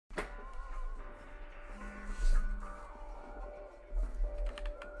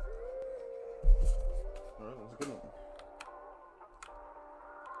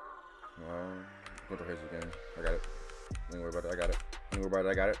I got it. Don't worry about it. I got it. Don't worry about it.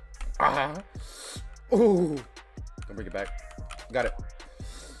 I got it. Ah! Ooh! Don't bring it back. Got it.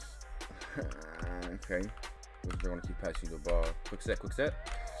 Okay. We're gonna keep passing the ball. Quick set. Quick set.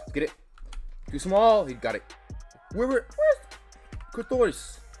 Let's get it. Too small. He got it. Where's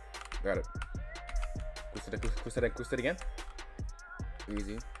Clitoris? Got it. Quick set again.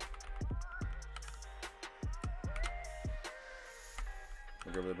 Easy.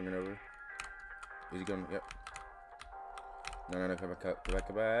 Bring it over. Easy going. Yep. No. Come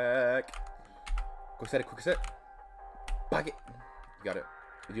back. Quick set. Back it. You got it.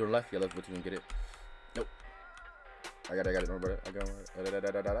 With your left, but you can get it. Nope. I got it. Don't worry about it. I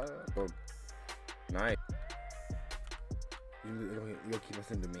got it. Boom. Nice. You'll keep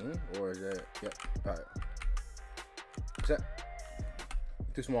us into me? Or is that... Yep. Alright. Set.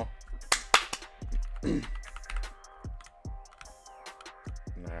 Too small. Nah,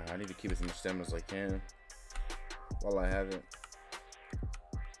 I need to keep as much stamina as I can while I have it.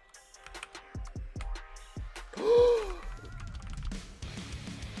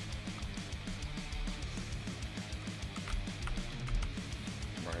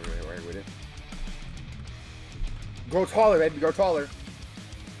 Right with it. Grow taller, baby. Grow taller.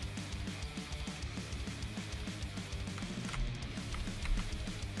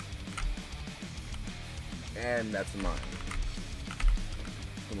 And that's mine.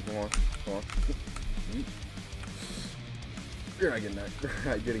 Come on. You're not getting that. You're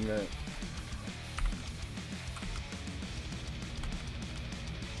not getting that.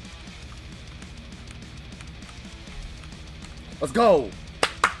 Let's go.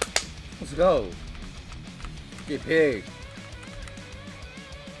 Let's go. Get big.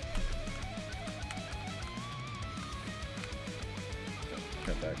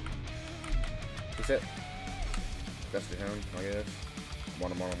 Come back. That's it. That's for him, I guess.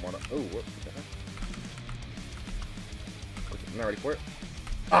 Wanna. Oh, what the heck? I'm not ready for it.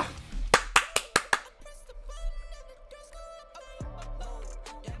 Ah!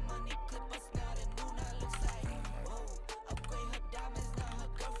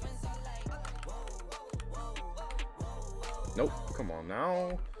 Nope, come on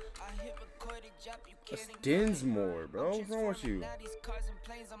now. That's Dinsmore, bro. What's wrong with you?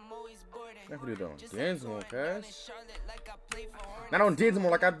 Never do that on Dinsmore, cuz. Not on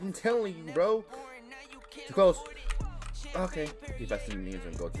Dinsmore, like I've been telling you, bro. Too close. Okay. Keep passing the knees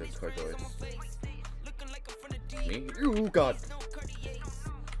and go to the corridors. Me? Oh, God.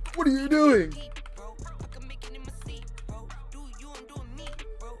 What are you doing?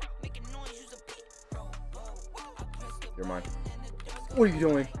 You're mine. What are you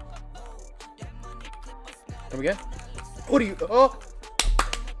doing? Come again? What are you? Oh!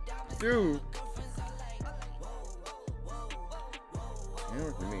 Dude.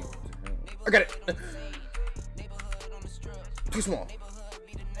 Me. I got it. Too small.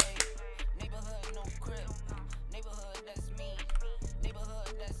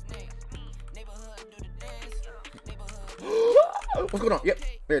 What's going on? Yep,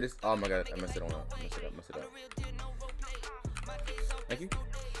 there it is. Oh my God, I messed it up. Messed it up. Thank you.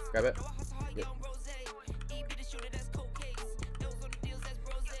 Grab it. Yep.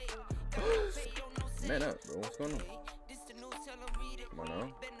 Man up, bro. What's going on? Come on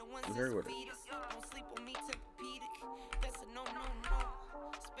now. Who's here with it?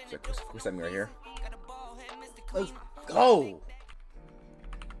 Who's that me right here? Let's go!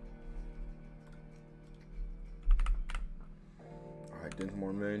 Alright,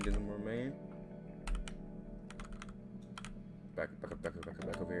 Dinsmore main. Back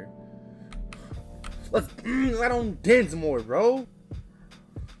over here. Let's right on Dinsmore, bro.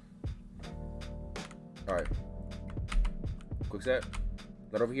 Alright. Quick set.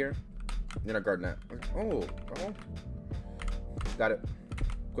 That over here. You're not guarding that. Oh. Got it.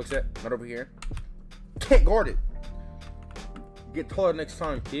 Quick set. Not over here. Can't guard it. Get taller next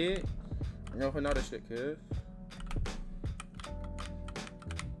time, kid. You know how this shit, kid.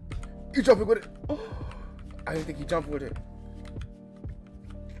 You jumping with it. Oh, I didn't think he jumped with it.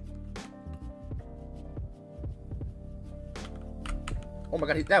 Oh my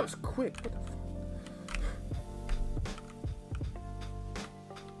God, that was quick. What the fuck?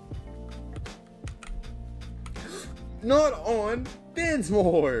 Not on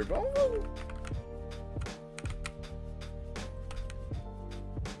Dinsmore, bro.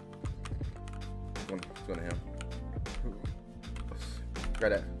 It's going to him.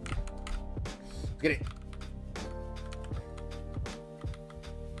 Grab that. Get it.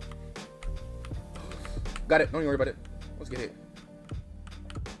 Got it. Don't even worry about it. Let's get it.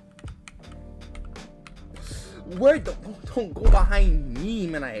 Where the... Don't go behind me,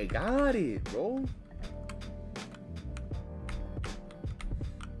 man. I got it, bro.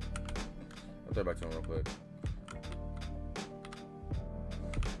 I'll throw it back to him real quick.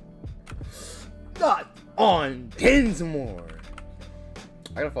 Not on Dinsmore.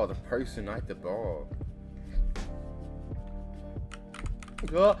 I gotta follow the person, not the ball.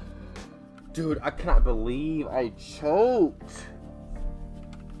 Dude, I cannot believe I choked.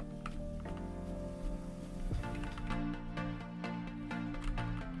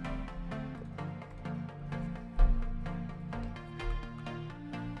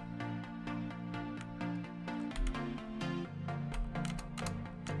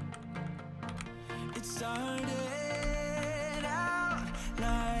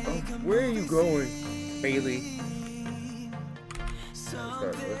 Where are you going, Bailey? Let's go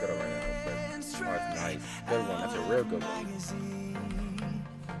right now. Oh, it's nice. Good one. That's a real good one. Just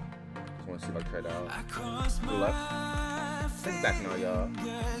want to see if I can try it out. To the left. Think back now, y'all.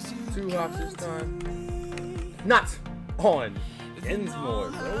 2 hops this time. Not on Dinsmore,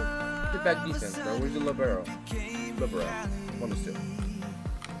 bro. Get back defense, bro. Where's your libero? Libero. 1-2.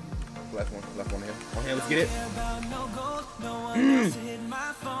 Last one here. On here, let's get it.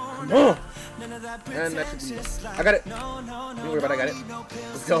 Come on. And that should be. I got it. Don't worry about it. I got it.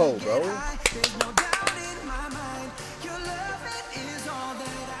 Let's go, bro.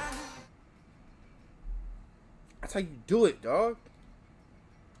 That's how you do it, dog.